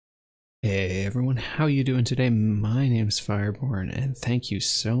Hey everyone, how you doing today? My name's Fireborn and thank you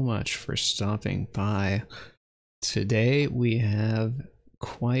so much for stopping by. Today we have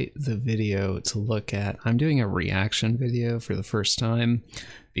quite the video to look at. I'm doing a reaction video for the first time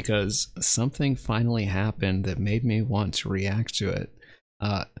because something finally happened that made me want to react to it.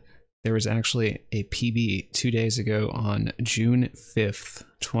 There was actually a PB 2 days ago on June 5th,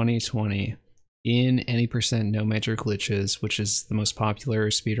 2020. In any percent no major glitches, which is the most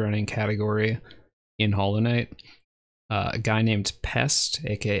popular speedrunning category in Hollow Knight. A guy named Pest,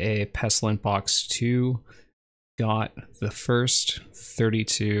 aka Pestilent Box 2, got the first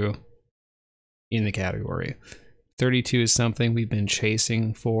 32 in the category. 32 is something we've been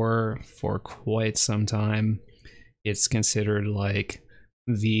chasing for quite some time. It's considered like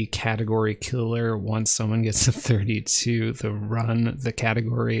the category killer. Once someone gets to 32, the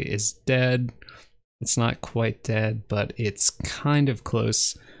category is dead. It's not quite dead, but it's kind of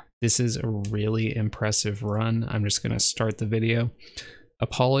close. This is a really impressive run. I'm just going to start the video.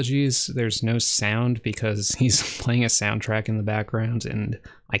 Apologies, there's no sound because he's playing a soundtrack in the background and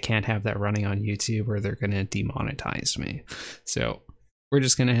I can't have that running on YouTube or they're going to demonetize me. So we're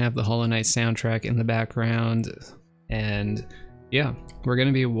just going to have the Hollow Knight soundtrack in the background, and yeah, we're going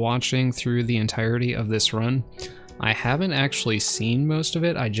to be watching through the entirety of this run. I haven't actually seen most of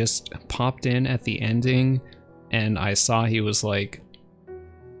it. I just popped in at the ending and I saw he was like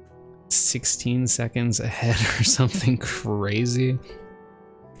 16 seconds ahead or something crazy.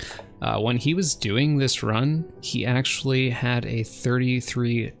 When he was doing this run, he actually had a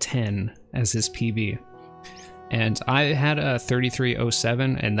 33:10 as his PB. And I had a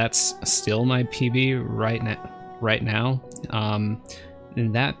 33:07 and that's still my PB right now.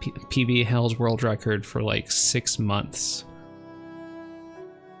 And that PB held world record for like 6 months.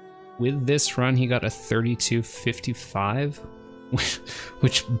 With this run, he got a 32:55,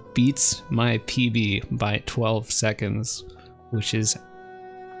 which beats my PB by 12 seconds, which is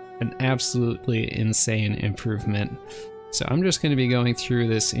an absolutely insane improvement. So I'm just going to be going through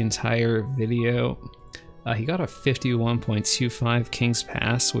this entire video. He got a 51.25 King's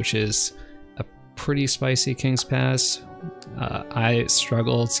Pass, which is a pretty spicy King's Pass. I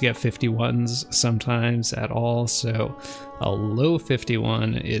struggle to get 51s sometimes at all, so a low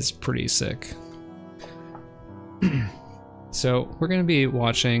 51 is pretty sick. So we're going to be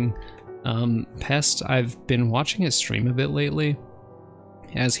watching Pest. I've been watching his stream a bit lately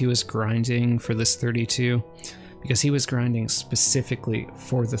as he was grinding for this 32, because he was grinding specifically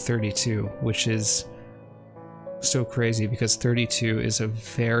for the 32, which is so crazy because 32 is a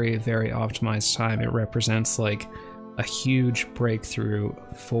very, very optimized time. It represents like a huge breakthrough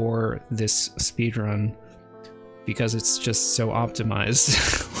for this speedrun because it's just so optimized.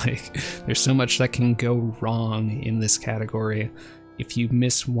 Like, there's so much that can go wrong in this category. If you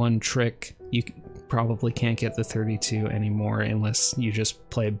miss one trick, you probably can't get the 32 anymore unless you just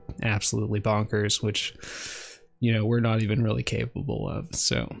play absolutely bonkers, which, you know, we're not even really capable of.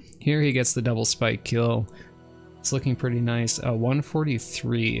 So here he gets the double spike kill. It's looking pretty nice.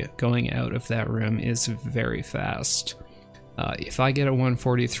 143 going out of that room is very fast. If I get a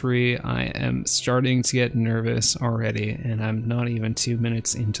 143, I am starting to get nervous already, and I'm not even 2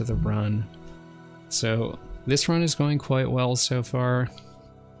 minutes into the run. So this run is going quite well so far.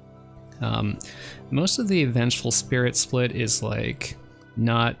 Most of the Vengeful Spirit split is like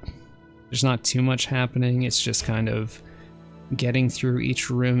there's not too much happening. It's just kind of getting through each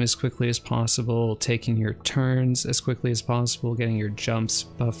room as quickly as possible, taking your turns as quickly as possible, getting your jumps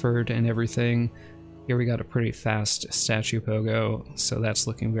buffered and everything. Here we got a pretty fast statue pogo, so that's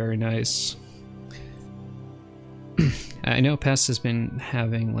looking very nice. I know Pest has been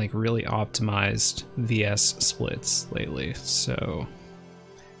having like really optimized VS splits lately, so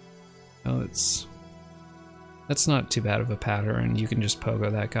that's not too bad of a pattern. You can just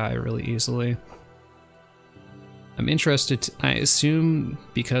pogo that guy really easily. I'm interested I assume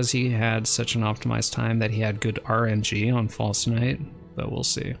because he had such an optimized time that he had good RNG on False Knight, but we'll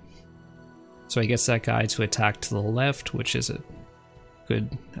see. So he gets that guy to attack to the left, which is a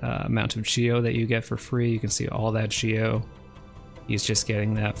good amount of geo that you get for free. You can see all that geo. He's just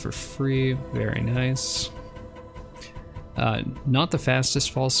getting that for free. Very nice. Not the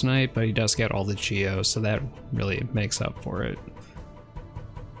fastest False Knight, but he does get all the geo, so that really makes up for it.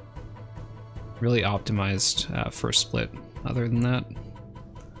 Really optimized first split, other than that.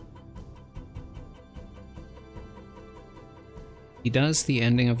 He does the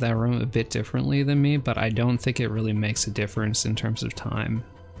ending of that room a bit differently than me, but I don't think it really makes a difference in terms of time.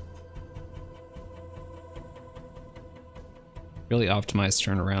 Really optimized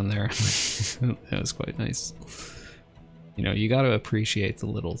turnaround there. That was quite nice. You know, you got to appreciate the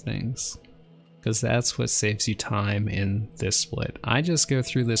little things, because that's what saves you time in this split. I just go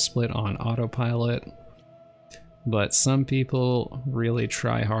through this split on autopilot, but some people really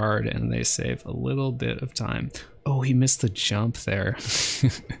try hard and they save a little bit of time. Oh, he missed the jump there.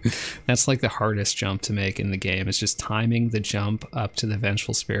 That's like the hardest jump to make in the game. It's just timing the jump up to the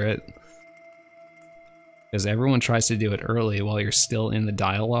Vengeful Spirit. Because everyone tries to do it early while you're still in the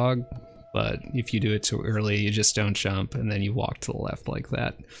dialogue, but if you do it too early, you just don't jump and then you walk to the left like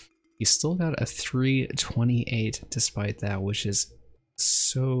that. You still got a 3:28 despite that, which is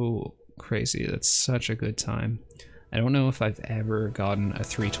so crazy. That's such a good time. I don't know if I've ever gotten a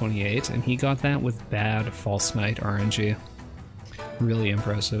 3:28, and he got that with bad False Knight RNG. Really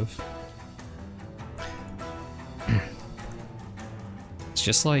impressive. It's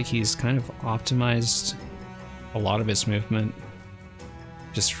just like he's kind of optimized a lot of his movement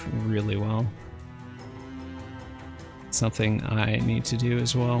just really well. Something I need to do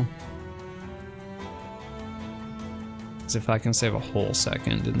as well. Because if I can save a whole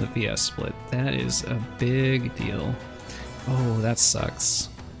second in the VS split, that is a big deal. Oh, that sucks.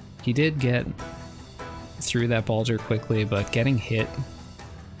 He did get through that boulder quickly, but getting hit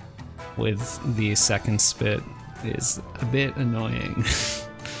with the second spit is a bit annoying.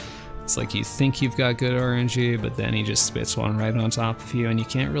 It's like you think you've got good RNG, but then he just spits one right on top of you, and you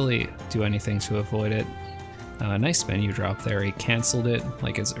can't really do anything to avoid it. Nice menu drop there. He canceled it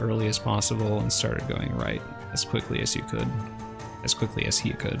like as early as possible and started going right as quickly as you could. As quickly as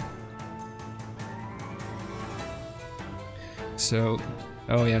he could. So,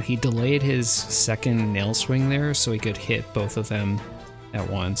 oh yeah, he delayed his second nail swing there so he could hit both of them at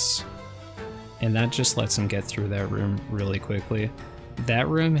once. And that just lets him get through that room really quickly. That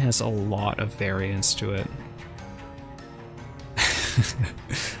room has a lot of variance to it.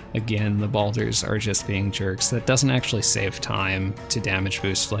 Again, the boulders are just being jerks. That doesn't actually save time to damage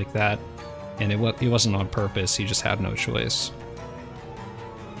boost like that. And it wasn't on purpose, he just had no choice.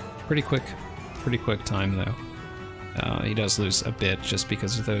 Pretty quick time though. He does lose a bit just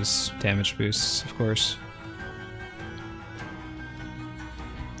because of those damage boosts, of course.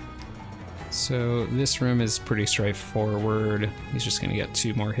 So this room is pretty straightforward. He's just gonna get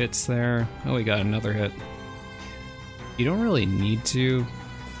 2 more hits there. Oh, he got another hit. You don't really need to,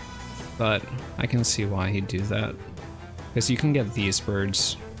 but I can see why he'd do that. Because you can get these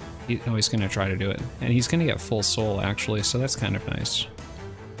birds. Oh, he's gonna try to do it. And he's gonna get full soul actually, so that's kind of nice.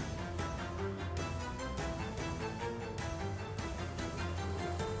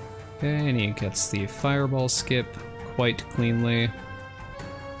 Okay, and he gets the fireball skip quite cleanly.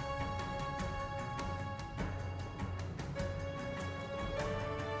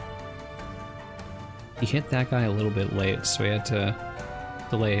 He hit that guy a little bit late, so he had to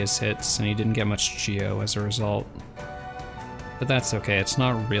delay his hits, and he didn't get much geo as a result. But that's okay, it's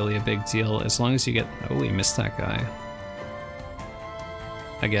not really a big deal, as long as you get... Oh, he missed that guy.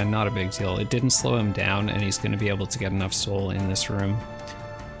 Again, not a big deal. It didn't slow him down, and he's going to be able to get enough soul in this room.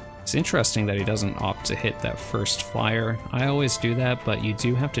 It's interesting that he doesn't opt to hit that first flyer. I always do that, but you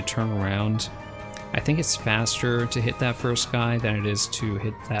do have to turn around. I think it's faster to hit that first guy than it is to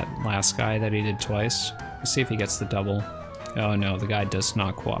hit that last guy that he did twice. Let's see if he gets the double. Oh no, the guy does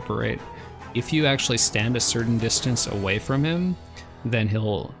not cooperate. If you actually stand a certain distance away from him, then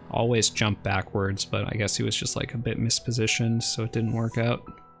he'll always jump backwards, but I guess he was just like a bit mispositioned, so it didn't work out.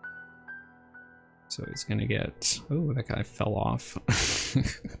 So he's gonna get... Oh, that guy fell off.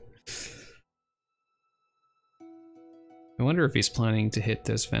 I wonder if he's planning to hit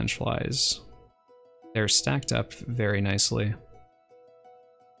those Vengeflies. They're stacked up very nicely,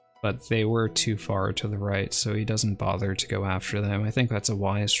 but they were too far to the right, so he doesn't bother to go after them. I think that's a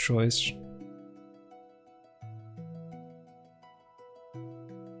wise choice.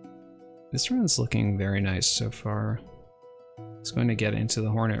 This run's looking very nice so far. He's going to get into the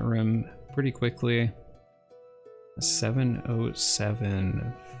Hornet room pretty quickly. A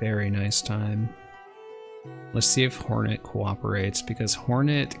 7:07, very nice time. Let's see if Hornet cooperates, because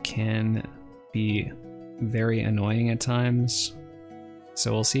Hornet can be very annoying at times.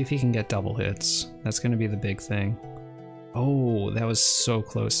 So we'll see if he can get double hits. That's going to be the big thing. Oh, that was so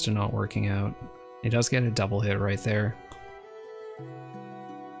close to not working out. He does get a double hit right there.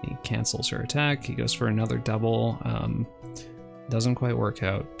 He cancels her attack. He goes for another double. Doesn't quite work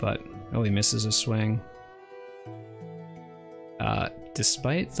out, but... Oh, he misses a swing.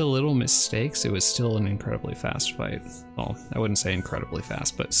 Despite the little mistakes, it was still an incredibly fast fight. Well, I wouldn't say incredibly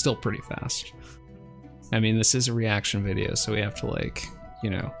fast, but still pretty fast. I mean, this is a reaction video, so we have to, like, you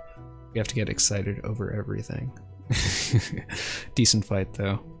know, we have to get excited over everything. Decent fight,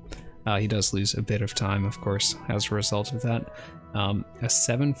 though. He does lose a bit of time, of course, as a result of that. A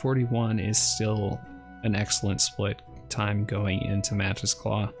 7:41 is still an excellent split time going into Mantis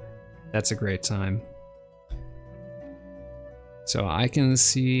Claw. That's a great time. So I can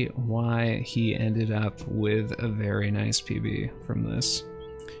see why he ended up with a very nice PB from this.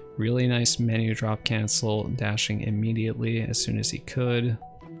 Really nice menu drop cancel, dashing immediately as soon as he could.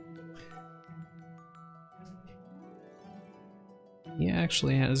 He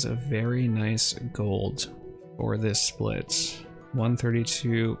actually has a very nice gold for this split.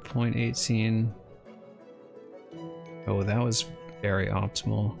 132.18. Oh, that was very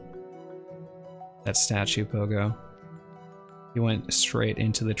optimal. That statue pogo. He went straight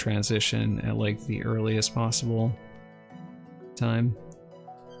into the transition at like the earliest possible time.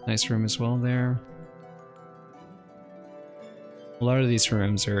 Nice room as well there. A lot of these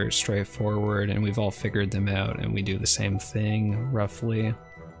rooms are straightforward and we've all figured them out and we do the same thing, roughly.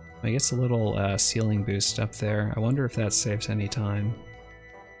 I guess a little ceiling boost up there. I wonder if that saves any time.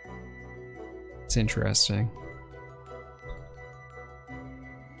 It's interesting.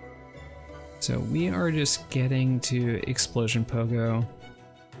 So we are just getting to Explosion Pogo.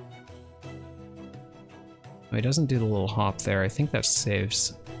 Oh, he doesn't do the little hop there. I think that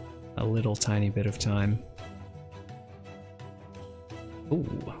saves a little tiny bit of time. Oh,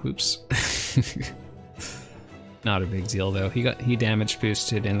 oops. Not a big deal though. He damage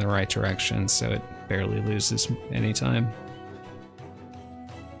boosted in the right direction, so it barely loses any time.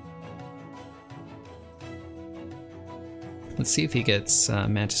 Let's see if he gets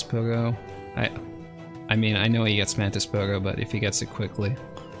Mantis Pogo. I mean, I know he gets Mantis Pogo, but if he gets it quickly.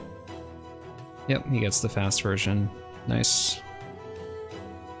 Yep, he gets the fast version. Nice.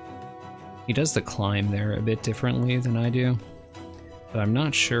 He does the climb there a bit differently than I do. But I'm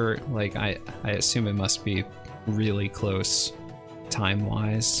not sure, like, I assume it must be really close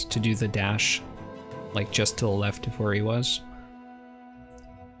time-wise to do the dash, like just to the left of where he was.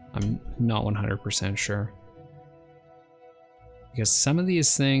 I'm not 100% sure. Because some of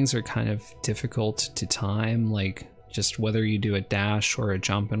these things are kind of difficult to time, like just whether you do a dash or a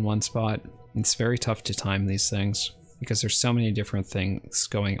jump in one spot. It's very tough to time these things because there's so many different things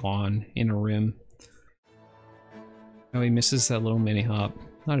going on in a room. Oh, he misses that little mini hop.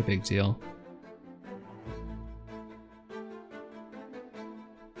 Not a big deal.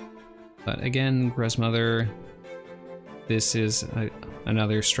 But again, Grandmother, this is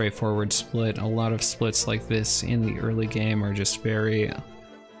another straightforward split. A lot of splits like this in the early game are just very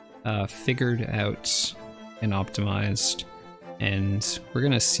figured out and optimized. And we're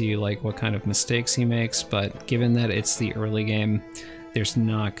gonna see like what kind of mistakes he makes, but given that it's the early game, there's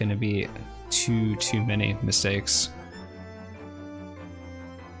not gonna be too many mistakes.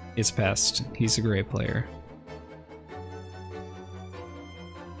 It's Pest. He's a great player.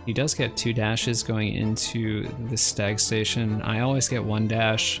 He does get 2 dashes going into the stag station. I always get 1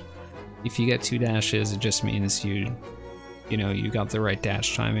 dash. If you get 2 dashes, it just means you got the right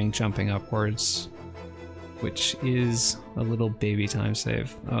dash timing jumping upwards, which is a little baby time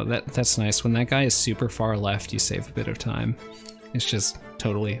save. Oh, that's nice. When that guy is super far left, you save a bit of time. It's just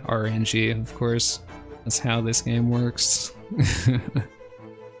totally RNG, of course. That's how this game works.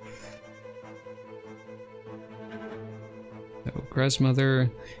 So,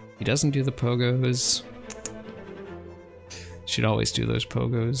 Grandmother, he doesn't do the pogos. Should always do those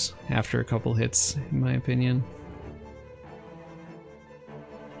pogos after a couple hits, in my opinion.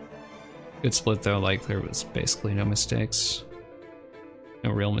 Good split though, like there was basically no mistakes. No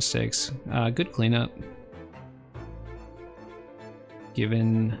real mistakes. Good cleanup.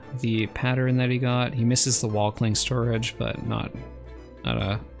 Given the pattern that he got, he misses the wall cling storage, but not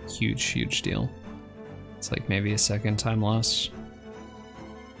a huge deal. It's like maybe a second time loss.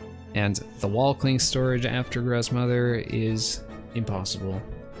 And the wall cling storage after Grandmother is impossible.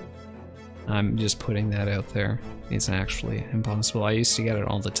 I'm just putting that out there. It's actually impossible. I used to get it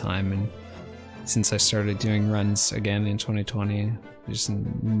all the time, and since I started doing runs again in 2020, I just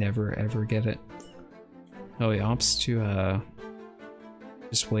never ever get it. Oh, he opts to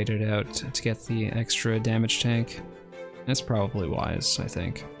just wait it out to get the extra damage tank. That's probably wise, I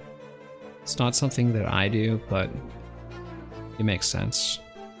think. It's not something that I do, but it makes sense.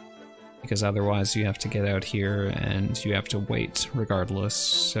 Because otherwise you have to get out here and you have to wait regardless,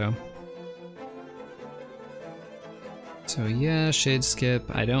 so... So yeah, Shade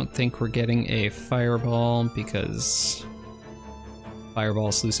Skip. I don't think we're getting a Fireball because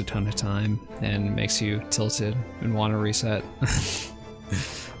Fireballs lose a ton of time and makes you tilted and want to reset.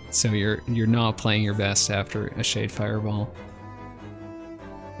 So you're not playing your best after a Shade Fireball.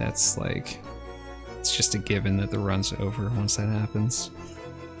 That's like, it's just a given that the run's over once that happens.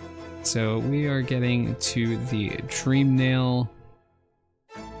 So we are getting to the Dream Nail.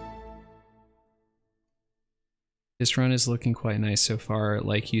 This run is looking quite nice so far.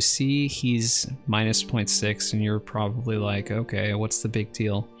 Like, you see he's minus 0.6 and you're probably like, okay, what's the big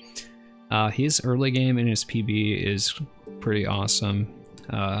deal? His early game in his PB is pretty awesome.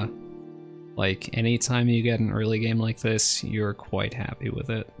 Like, anytime you get an early game like this, you're quite happy with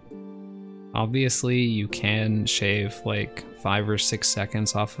it. Obviously, you can shave like 5 or 6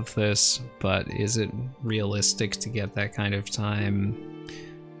 seconds off of this, but is it realistic to get that kind of time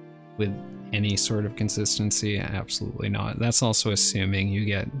with any sort of consistency? Absolutely not. That's also assuming you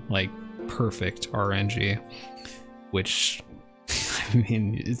get like perfect RNG, which I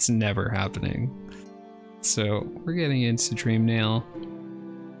mean, it's never happening. So we're getting into Dream Nail.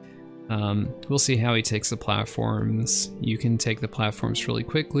 We'll see how he takes the platforms. You can take the platforms really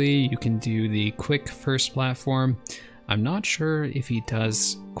quickly. You can do the quick first platform. I'm not sure if he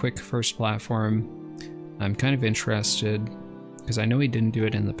does quick first platform. I'm kind of interested because I know he didn't do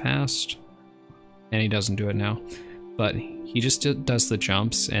it in the past. And he doesn't do it now, but he just does the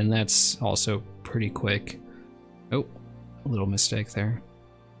jumps, and that's also pretty quick. Oh, a little mistake there.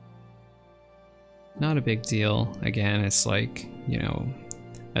 Not a big deal. Again, it's like, you know,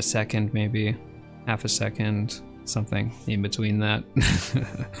 a second, maybe half a second, something in between that.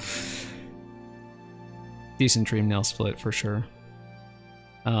 Decent Dream Nail split for sure.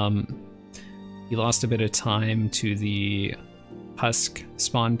 He lost a bit of time to the husk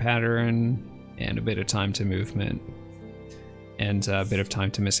spawn pattern, and a bit of time to movement, and a bit of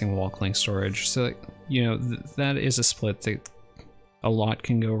time to missing wall cling storage. So, you know, that is a split that a lot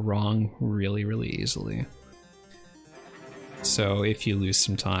can go wrong really, really easily. So if you lose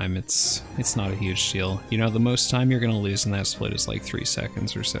some time, it's not a huge deal. You know, the most time you're gonna lose in that split is like 3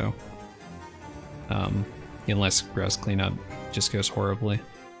 seconds or so. Unless grouse cleanup just goes horribly.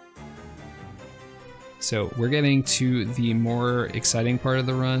 So we're getting to the more exciting part of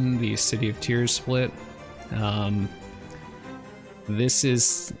the run, the City of Tears split. This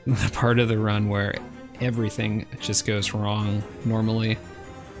is the part of the run where everything just goes wrong normally.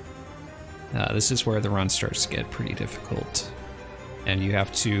 This is where the run starts to get pretty difficult. And you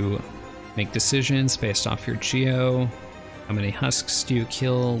have to make decisions based off your geo. How many husks do you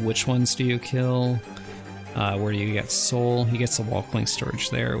kill? Which ones do you kill? Where do you get soul? He gets the wall cling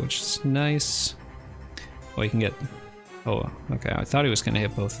storage there, which is nice. Well, he can get... Oh, okay, I thought he was going to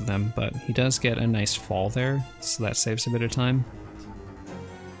hit both of them, but he does get a nice fall there, so that saves a bit of time.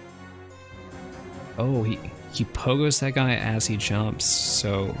 Oh, he pogos that guy as he jumps,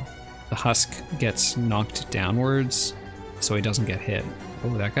 so the husk gets knocked downwards, so he doesn't get hit.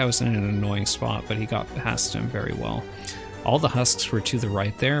 Oh, that guy was in an annoying spot, but he got past him very well. All the husks were to the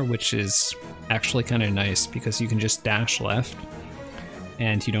right there, which is actually kind of nice, because you can just dash left,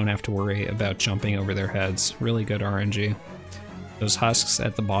 and you don't have to worry about jumping over their heads. Really good RNG. Those husks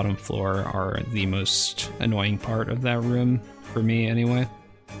at the bottom floor are the most annoying part of that room, for me anyway.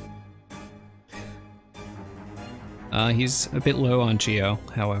 He's a bit low on Geo,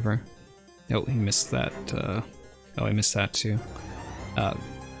 however. Oh, he missed that. Oh, I missed that too.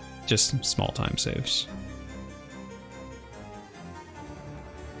 Just small time saves.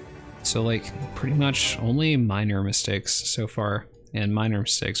 So, like, pretty much only minor mistakes so far. And minor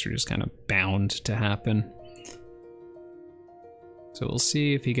mistakes are just kind of bound to happen. So we'll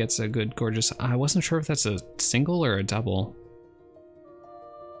see if he gets a good gorgeous... I wasn't sure if that's a single or a double.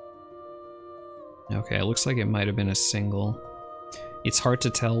 Okay, it looks like it might have been a single. It's hard to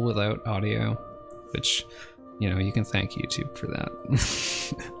tell without audio, which, you know, you can thank YouTube for that.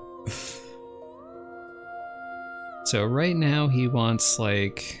 So right now he wants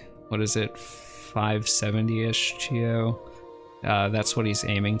like, what is it, 570-ish Geo. That's what he's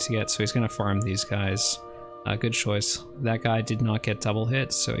aiming to get, so he's gonna farm these guys. Good choice. That guy did not get double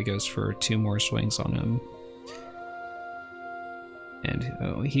hits, so he goes for 2 more swings on him. And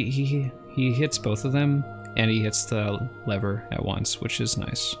oh, he hits both of them, and he hits the lever at once, which is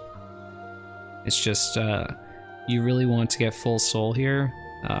nice. It's just, you really want to get full soul here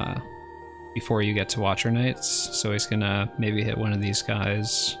before you get to Watcher Knights, so he's gonna maybe hit one of these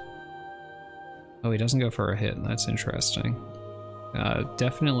guys. Oh, he doesn't go for a hit. That's interesting.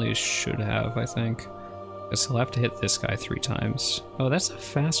 Definitely should have, I think. Because he'll have to hit this guy 3 times. Oh, that's a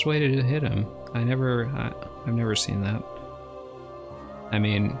fast way to hit him. I've never seen that. I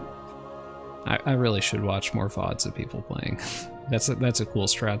mean, I really should watch more VODs of people playing. That's a cool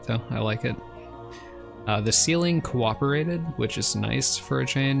strat though. I like it. The ceiling cooperated, which is nice for a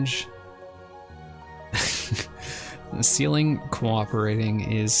change. The ceiling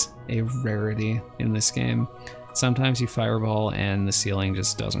cooperating is a rarity in this game. sometimes you fireball and the ceiling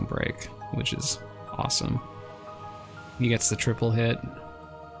just doesn't break, which is awesome. He gets the triple hit.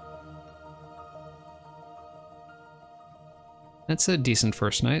 That's a decent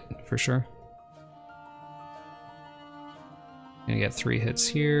first night, for sure. Gonna get 3 hits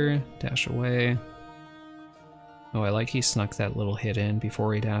here, dash away. Oh, I like he snuck that little hit in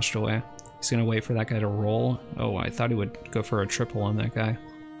before he dashed away. He's gonna wait for that guy to roll. Oh, I thought he would go for a triple on that guy.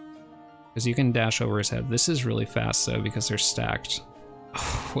 Because you can dash over his head. This is really fast though, because they're stacked.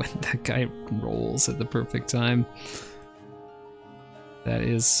 Oh, when that guy rolls at the perfect time. That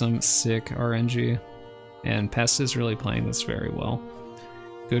is some sick RNG. And Pest is really playing this very well.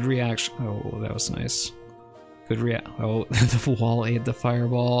 Good reaction. Oh, that was nice. Good oh, the wall ate the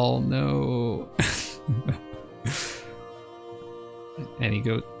fireball. No. And he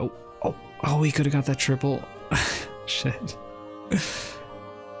goes, oh, he could have got that triple. Shit.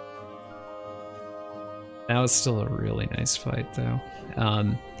 That was still a really nice fight though.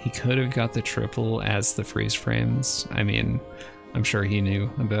 He could have got the triple as the freeze frames. I mean, I'm sure he knew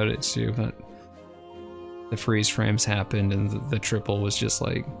about it too, but the freeze frames happened and the triple was just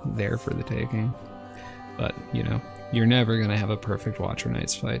like there for the taking. But, you know, you're never gonna have a perfect Watcher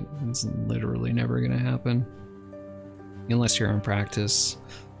Knights fight. It's literally never gonna happen. Unless you're in practice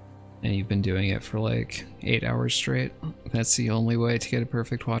and you've been doing it for like 8 hours straight. That's the only way to get a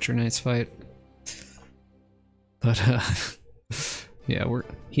perfect Watcher Knights fight. But, yeah,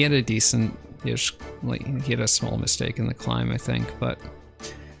 he had a decent-ish, like, he had a small mistake in the climb, I think, but,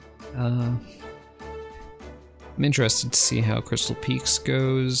 I'm interested to see how Crystal Peaks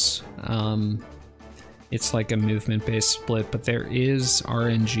goes. It's like a movement-based split, but there is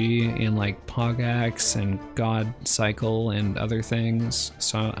RNG in like Pogax and God Cycle and other things,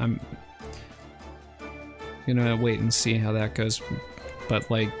 so I'm gonna wait and see how that goes.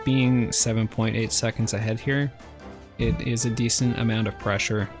 But like being 7.8 seconds ahead here, it is a decent amount of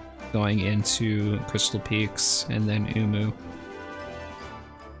pressure going into Crystal Peaks and then Umu.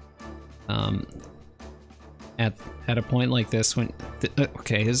 At a point like this, when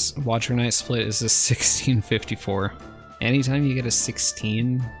okay, his Watcher Knight split is a 1654. Anytime you get a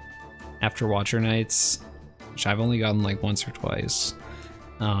 16 after Watcher Knights, which I've only gotten like once or twice,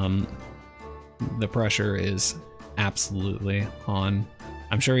 the pressure is absolutely on.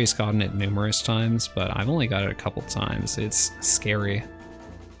 I'm sure he's gotten it numerous times, but I've only got it a couple times. It's scary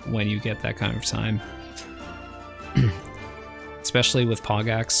when you get that kind of time. Especially with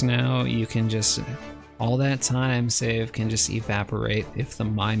Pogax now, you can just... all that time save can just evaporate if the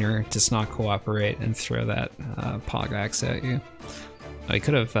miner does not cooperate and throw that Pogax at you. Oh, he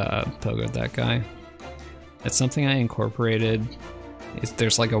could have pogoed that guy. That's something I incorporated.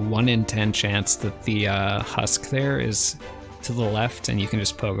 There's like a 1 in 10 chance that the husk there is to the left and you can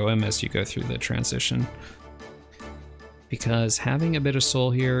just pogo him as you go through the transition. Because having a bit of soul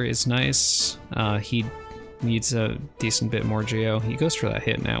here is nice. He needs a decent bit more geo. He goes for that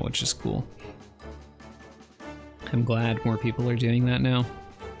hit now, which is cool. I'm glad more people are doing that now,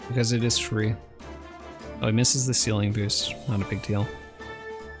 because it is free. Oh, he misses the ceiling boost, not a big deal.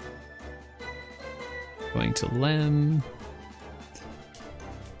 Going to Lem.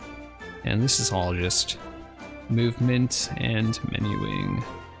 And this is all just movement and menuing.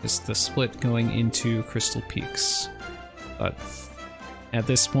 It's the split going into Crystal Peaks. But at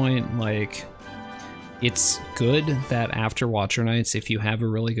this point, like, it's good that after Watcher Knights, if you have a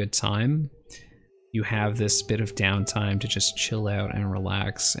really good time, you have this bit of downtime to just chill out and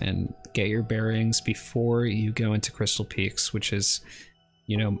relax and get your bearings before you go into Crystal Peaks, which is,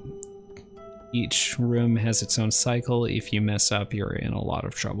 you know, each room has its own cycle. If you mess up, you're in a lot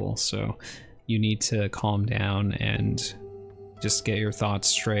of trouble. So you need to calm down and just get your thoughts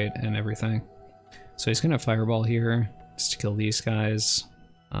straight and everything. So he's gonna fireball here just to kill these guys.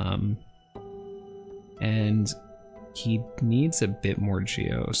 And he needs a bit more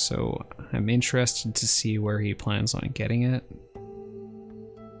geo, so I'm interested to see where he plans on getting it.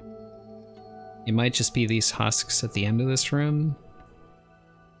 It might just be these husks at the end of this room,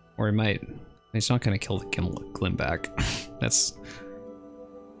 or it might... he's not going to kill the Glimback. That's...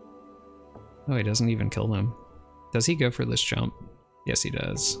 oh, he doesn't even kill them. Does he go for this jump? Yes, he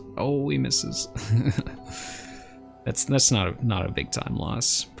does. Oh, he misses. That's not a big time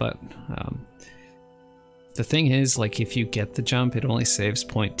loss, but... the thing is, like, if you get the jump, it only saves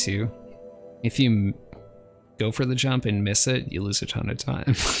 0.2. If you go for the jump and miss it, you lose a ton of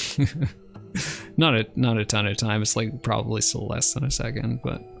time. not a ton of time, it's like probably still less than a second,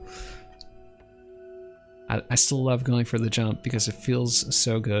 but I still love going for the jump because it feels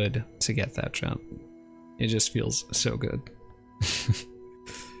so good to get that jump. It just feels so good.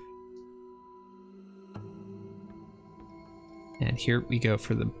 And here we go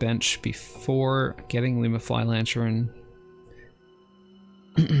for the bench before getting Luma Fly Lantern.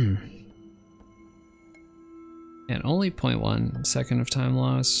 And only 0.1 second of time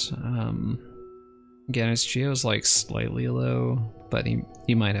loss. Again, his geo's like slightly low, but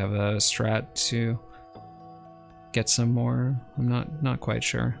he might have a strat to get some more. I'm not quite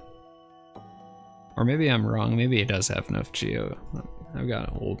sure. Or maybe I'm wrong. Maybe he does have enough geo. I've got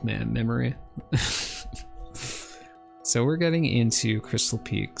an old man memory. So we're getting into Crystal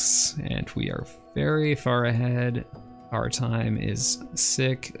Peaks, and we are very far ahead. Our time is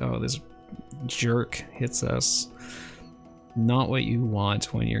sick. Oh, this jerk hits us. Not what you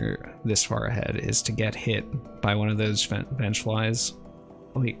want when you're this far ahead, is to get hit by one of those bench flies.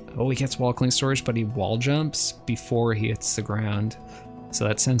 Oh, he gets wall cling storage, but he wall jumps before he hits the ground. So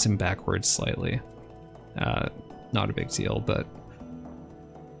that sends him backwards slightly. Not a big deal, but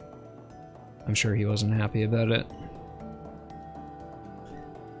I'm sure he wasn't happy about it.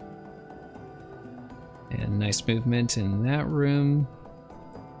 And nice movement in that room.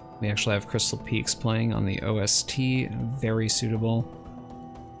 We actually have Crystal Peaks playing on the OST, very suitable.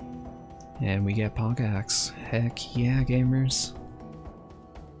 And we get Pogax. Heck yeah, gamers.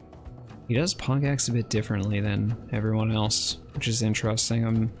 He does Pogax a bit differently than everyone else, which is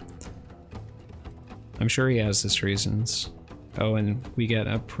interesting. I'm sure he has his reasons. Oh, and we get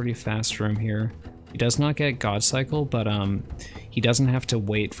a pretty fast room here. He does not get God Cycle, but he doesn't have to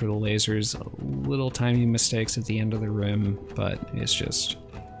wait for the lasers. Little tiny mistakes at the end of the room, but it's just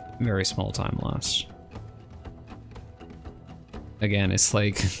very small time loss. Again, it's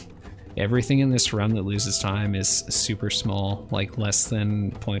like everything in this run that loses time is super small, like less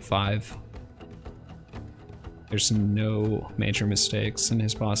than 0.5. There's no major mistakes, and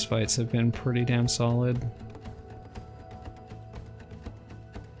his boss fights have been pretty damn solid.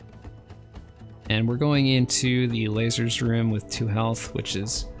 And we're going into the lasers room with 2 health, which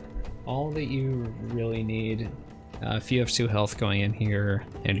is all that you really need. If you have 2 health going in here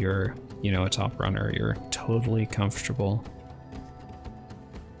and you're, you know, a top runner, you're totally comfortable.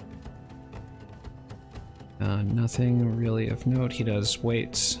 Nothing really of note. He does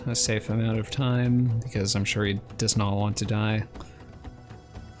wait a safe amount of time because I'm sure he does not want to die.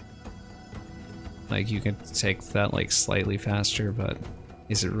 Like, you could take that like slightly faster, but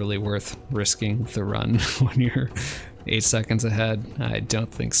is it really worth risking the run when you're 8 seconds ahead? I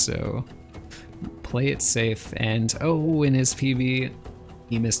don't think so. Play it safe, and oh, in his PB,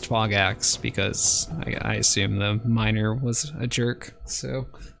 he missed Fogax because I assume the miner was a jerk, so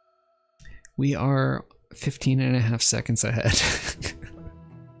we are 15.5 seconds ahead.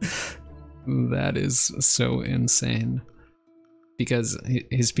 That is so insane. Because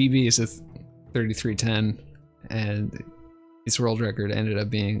his PB is a 33:10, and his world record ended up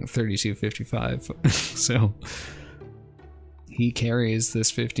being 32:55. So he carries this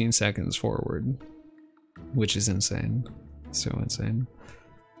 15 seconds forward, which is insane. So insane.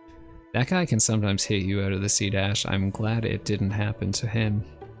 That guy can sometimes hit you out of the C-dash. I'm glad it didn't happen to him.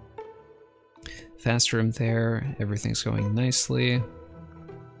 Fast room there, everything's going nicely.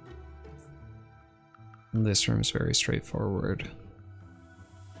 And this room's very straightforward.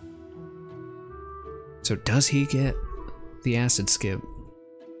 So does he get the acid skip?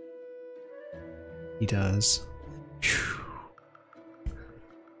 He does. Whew.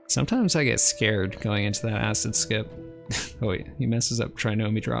 Sometimes I get scared going into that acid skip. Oh wait, he messes up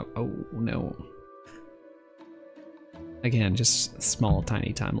Trinomi drop. Oh no. Again, just small,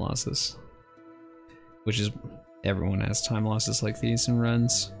 tiny time losses. Which is, everyone has time losses like these in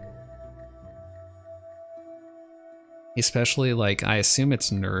runs. Especially, like, I assume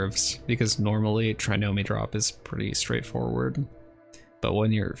it's nerves, because normally Trinomi drop is pretty straightforward. But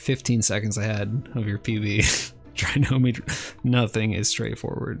when you're 15 seconds ahead of your PB, Trinomi, nothing is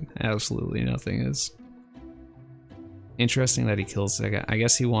straightforward. Absolutely nothing is. Interesting that he kills that guy. I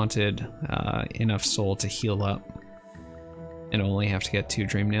guess he wanted enough soul to heal up and only have to get 2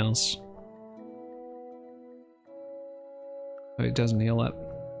 dream nails. But it doesn't heal up.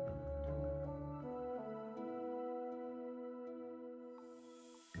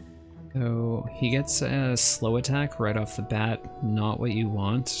 So he gets a slow attack right off the bat, not what you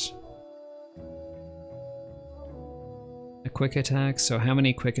want. A quick attack, so how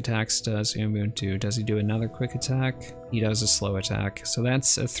many quick attacks does Umu do? Does he do another quick attack? He does a slow attack, so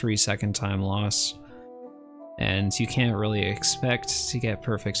that's a 3-second time loss. And you can't really expect to get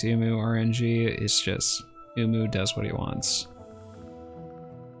perfect Umu RNG, it's just Umu does what he wants.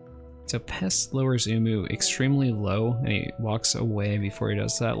 So Pest lowers Umu extremely low, and he walks away before he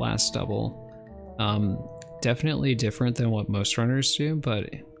does that last double. Definitely different than what most runners do, but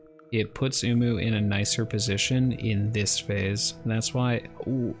it puts Umu in a nicer position in this phase. And that's why,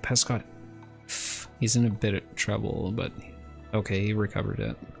 ooh, Pest got, he's in a bit of trouble, but okay, he recovered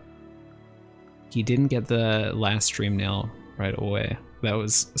it. He didn't get the last stream nail right away. That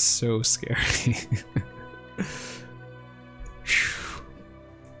was so scary.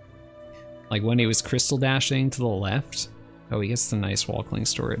 Like when he was crystal dashing to the left. Oh, he gets the nice wall cling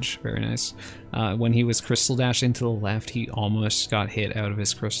storage. Very nice. When he was crystal dashing to the left, he almost got hit out of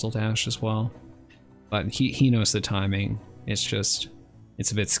his crystal dash as well. But he knows the timing. It's just,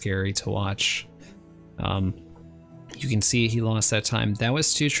 it's a bit scary to watch. You can see he lost that time. That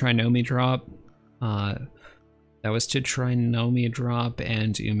was to Trinomi drop. That was to Trinomi drop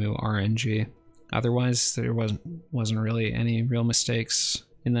and Umu RNG. Otherwise, there wasn't really any real mistakes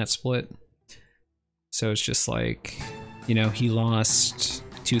in that split. So it's just like, you know, he lost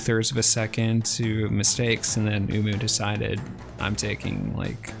 2/3 of a second to mistakes, and then Umu decided, I'm taking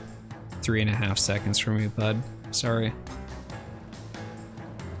like 3.5 seconds from you, bud. Sorry.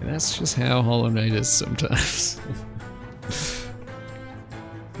 And that's just how Hollow Knight is sometimes.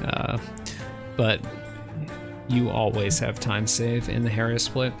 But you always have time save in the Hera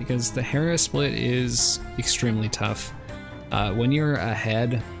split, because the Hera split is extremely tough. When you're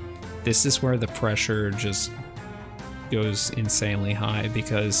ahead, this is where the pressure just goes insanely high,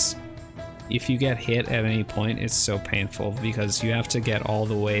 because if you get hit at any point, it's so painful, because you have to get all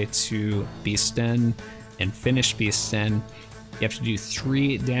the way to Beast Den and finish Beast Den. You have to do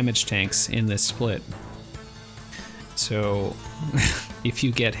 3 damage tanks in this split. So if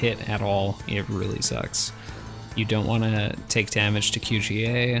you get hit at all, it really sucks. You don't want to take damage to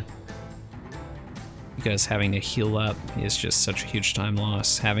QGA, because having to heal up is just such a huge time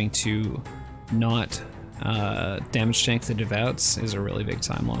loss. Having to not damage tank the Devouts is a really big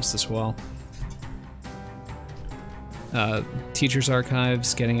time loss as well. Teacher's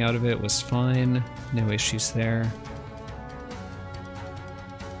Archives, getting out of it was fine. No issues there.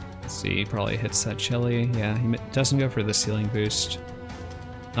 Let's see, he probably hits that chili. Yeah, he doesn't go for the ceiling boost.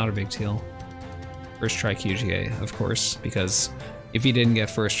 Not a big deal. First try QGA, of course, because if he didn't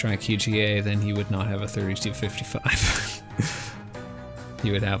get first try QGA, then he would not have a 3255. He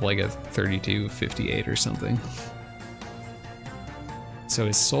would have like a 3258 or something. So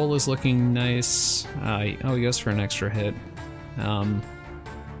his soul is looking nice. Oh, he goes for an extra hit.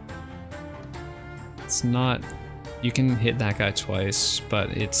 It's not... You can hit that guy twice,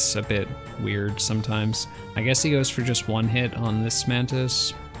 but it's a bit weird sometimes. I guess he goes for just 1 hit on this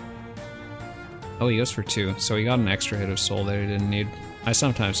Mantis. Oh, he goes for 2, so he got an extra hit of soul that he didn't need. I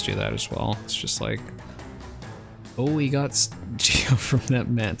sometimes do that as well. It's just like, oh, he got Geo from that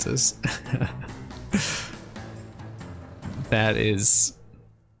Mantis. That is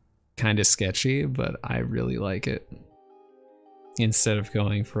kind of sketchy, but I really like it. Instead of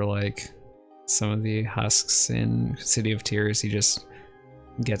going for like some of the husks in City of Tears, he just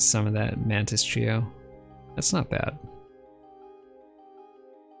gets some of that Mantis Geo. That's not bad.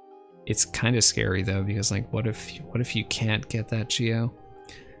 It's kind of scary though, because like, what if you can't get that Geo?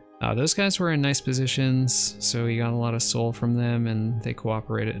 Those guys were in nice positions, so he got a lot of soul from them, and they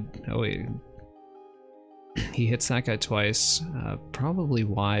cooperated. Oh wait, he hits that guy twice. Probably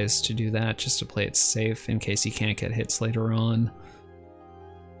wise to do that, just to play it safe in case he can't get hits later on.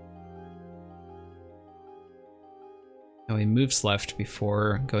 Oh, he moves left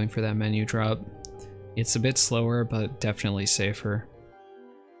before going for that menu drop. It's a bit slower, but definitely safer.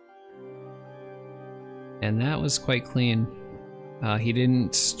 And that was quite clean. He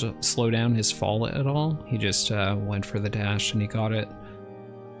didn't slow down his fall at all. He just went for the dash and he got it.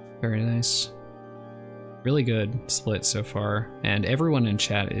 Very nice. Really good split so far. And everyone in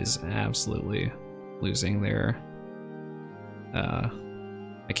chat is absolutely losing their...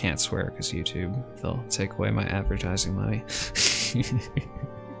 I can't swear because YouTube, they'll take away my advertising money.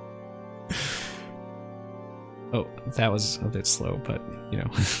 Oh, that was a bit slow, but you know,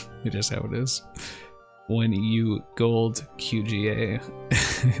 it is how it is. When you gold QGA,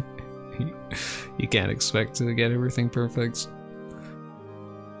 you can't expect to get everything perfect.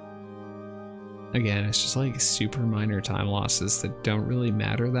 Again, it's just like super minor time losses that don't really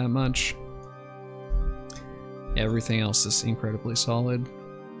matter that much. Everything else is incredibly solid.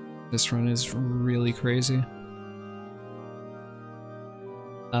 This run is really crazy.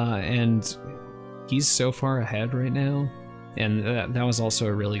 And he's so far ahead right now, and that was also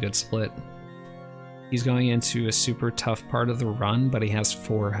a really good split. He's going into a super tough part of the run, but he has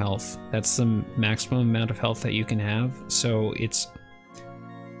 4 health. That's the maximum amount of health that you can have, so it's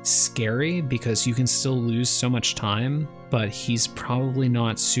scary because you can still lose so much time, but he's probably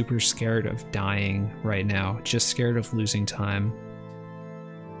not super scared of dying right now, just scared of losing time.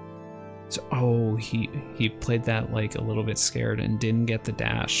 So, oh, he played that like a little bit scared and didn't get the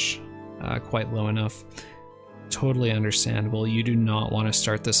dash quite low enough. Totally understandable. You do not want to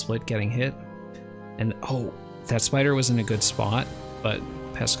start the split getting hit. And oh, that spider was in a good spot, but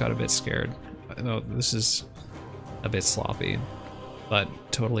Pest got a bit scared. Oh, this is a bit sloppy, but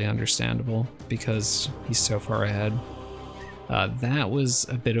totally understandable because he's so far ahead. That was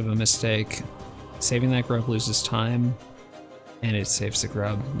a bit of a mistake. Saving that grub loses time, and it saves the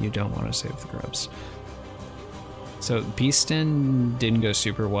grub. You don't want to save the grubs. So Beastin didn't go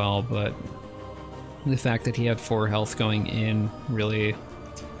super well, but the fact that he had 4 health going in really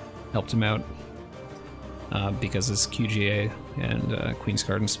helped him out because his QGA and Queen's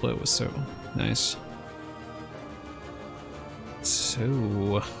Garden split was so nice.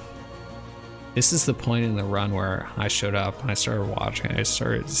 So this is the point in the run where I showed up, I started watching, I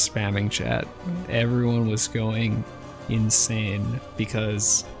started spamming chat. Everyone was going insane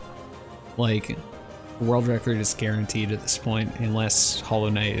because, like, the world record is guaranteed at this point unless Hollow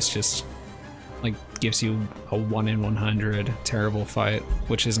Knight is just, like, gives you a 1 in 100 terrible fight,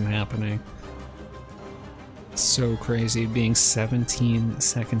 which isn't happening. So crazy, being 17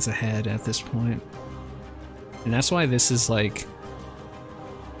 seconds ahead at this point. And that's why this is like,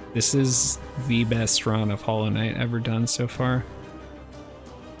 this is the best run of Hollow Knight ever done so far.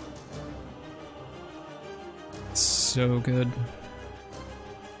 So good.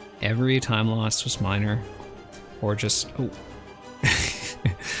 Every time lost was minor, or just, oh,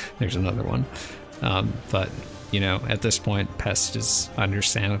 there's another one. But, you know, at this point, Pest is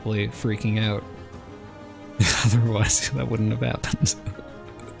understandably freaking out. Otherwise, that wouldn't have happened.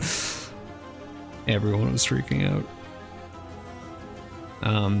 Everyone was freaking out.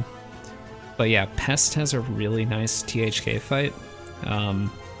 But yeah, Pest has a really nice THK fight.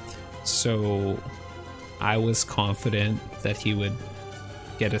 So I was confident that he would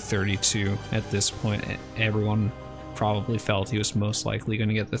get a 32 at this point. Everyone probably felt he was most likely going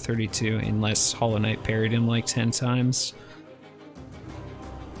to get the 32 unless Hollow Knight parried him like 10 times.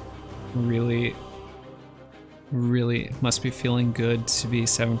 Really must be feeling good to be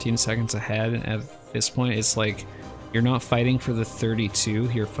 17 seconds ahead. At this point, it's like you're not fighting for the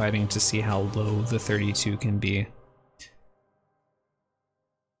 32, you're fighting to see how low the 32 can be.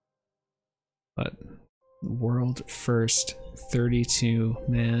 But world first 32,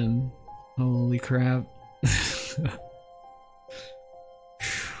 man. Holy crap.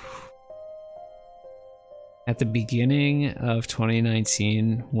 At the beginning of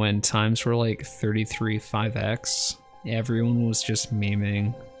 2019, when times were like 33 5x, everyone was just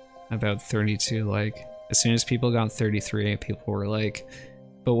memeing about 32. Like, as soon as people got 33, people were like,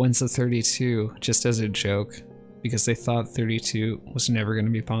 but when's the 32? Just as a joke, because they thought 32 was never going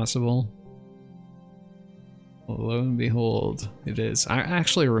to be possible. Well, lo and behold, it is. I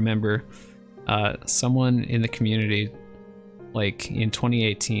actually remember someone in the community, like in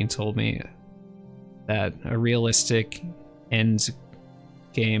 2018, told me that a realistic end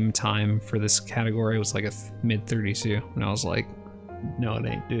game time for this category was like a mid 32, and I was like, no it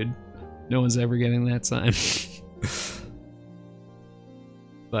ain't, dude. No one's ever getting that time.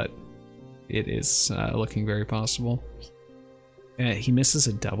 But it is looking very possible. He misses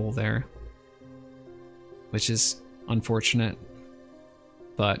a double there, which is unfortunate,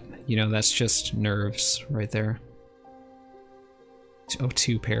 but you know, that's just nerves right there. Oh,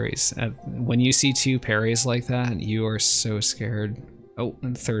 2 parries. When you see 2 parries like that, you are so scared. Oh,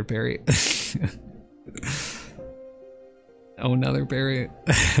 and 3rd parry. Oh, another parry.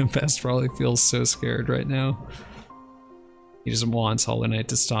 Pest probably feels so scared right now. He just wants Hollow Knight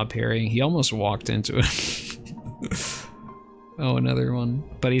to stop parrying. He almost walked into it. Oh, another one.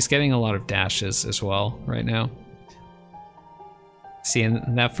 But he's getting a lot of dashes as well right now. See,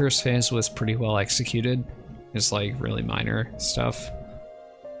 and that first phase was pretty well executed. It's like really minor stuff.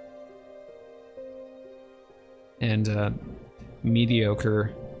 And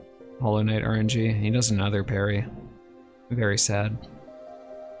mediocre Hollow Knight RNG. He does another parry. Very sad.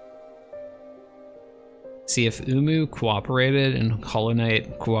 See, if Umu cooperated and Hollow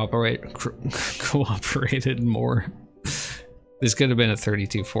Knight cooperated more, this could have been a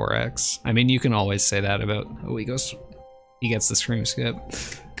 32 4x. I mean, you can always say that about, oh, he gets the scream skip.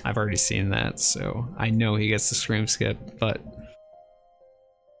 I've already seen that, so I know he gets the scream skip, but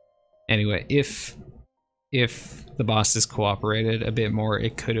anyway, if the bosses cooperated a bit more,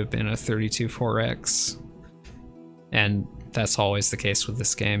 it could have been a 32 4x. And that's always the case with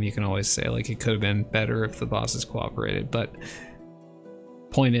this game. You can always say, like, it could have been better if the bosses cooperated, but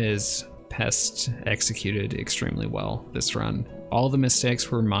point is, Pest executed extremely well this run. All the mistakes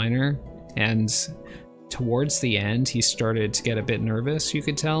were minor, and towards the end, he started to get a bit nervous, you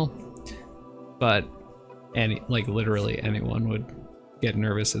could tell. but like literally anyone would get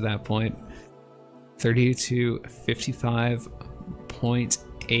nervous at that point. 32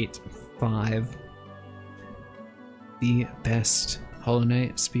 55.85. The best Hollow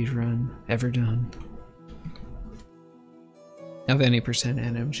Knight speedrun ever done. Of any percent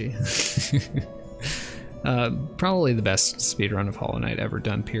NMG. Probably the best speedrun of Hollow Knight ever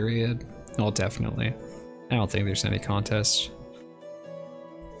done, period. Well, definitely. I don't think there's any contest.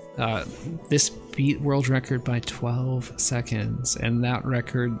 This beat world record by 12 seconds, and that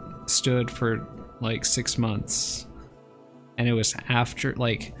record stood for like 6 months. And it was after,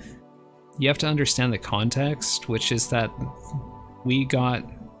 like, you have to understand the context, which is that we got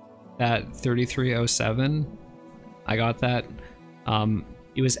that 3307. I got that.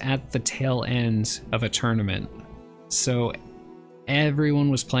 It was at the tail end of a tournament. So everyone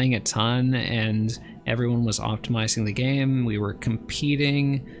was playing a ton and everyone was optimizing the game. We were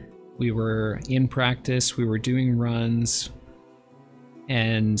competing. We were in practice. We were doing runs.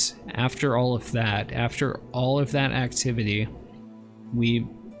 And after all of that activity, we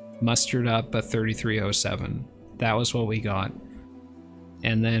mustered up a 3307. That was what we got.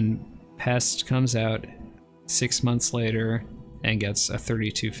 And then Pest comes out 6 months later and gets a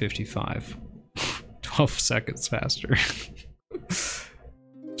 3255. 12 seconds faster.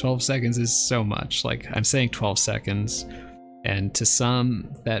 12 seconds is so much. Like, I'm saying 12 seconds, and to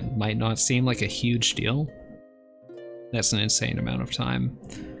some that might not seem like a huge deal. That's an insane amount of time.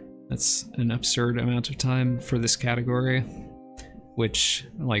 That's an absurd amount of time for this category, which,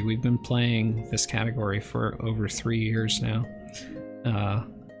 like, we've been playing this category for over 3 years now.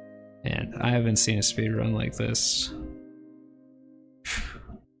 And I haven't seen a speedrun like this.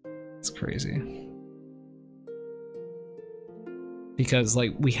 It's crazy. Because,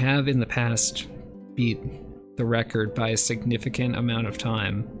 like, we have in the past beat the record by a significant amount of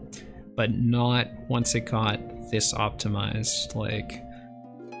time, but not once it got this optimized. Like,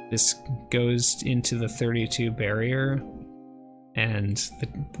 this goes into the 32 barrier, and the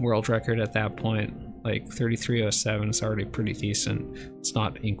world record at that point, like 3307, is already pretty decent. It's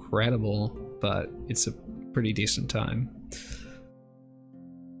not incredible, but it's a pretty decent time.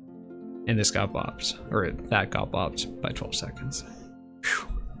 And this got bopped, or that got bopped by 12 seconds. Whew.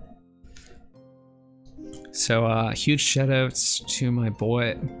 So huge shout outs to my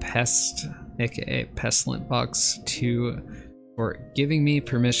boy Pest, aka Pestilent Box 2, for giving me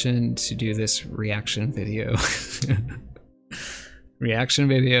permission to do this reaction video. Reaction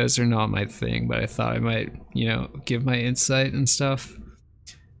videos are not my thing, but I thought I might, you know, give my insight and stuff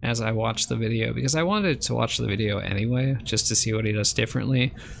as I watch the video, because I wanted to watch the video anyway, just to see what he does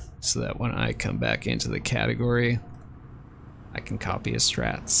differently, so that when I come back into the category, I can copy his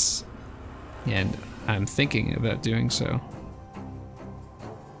strats. And I'm thinking about doing so.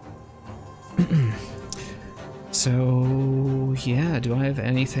 So yeah, do I have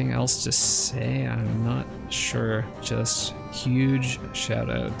anything else to say? I'm not sure. Just huge shout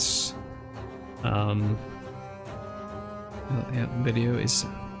outs. Oh, yeah, video is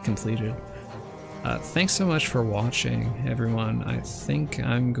completed. Thanks so much for watching, everyone. I think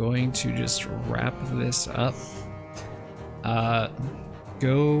I'm going to just wrap this up.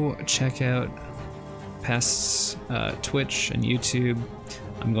 Go check out Pest's Twitch and YouTube.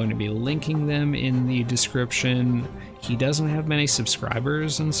 I'm going to be linking them in the description. He doesn't have many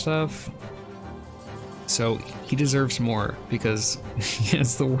subscribers and stuff, so he deserves more, because he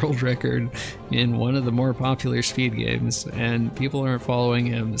has the world record in one of the more popular speed games and people aren't following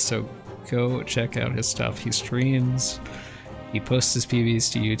him. So go check out his stuff. He streams, he posts his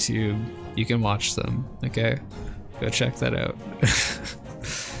PVs to YouTube. You can watch them, okay? Go check that out.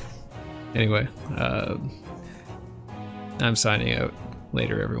 Anyway, I'm signing out.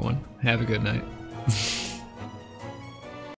 Later, everyone. Have a good night.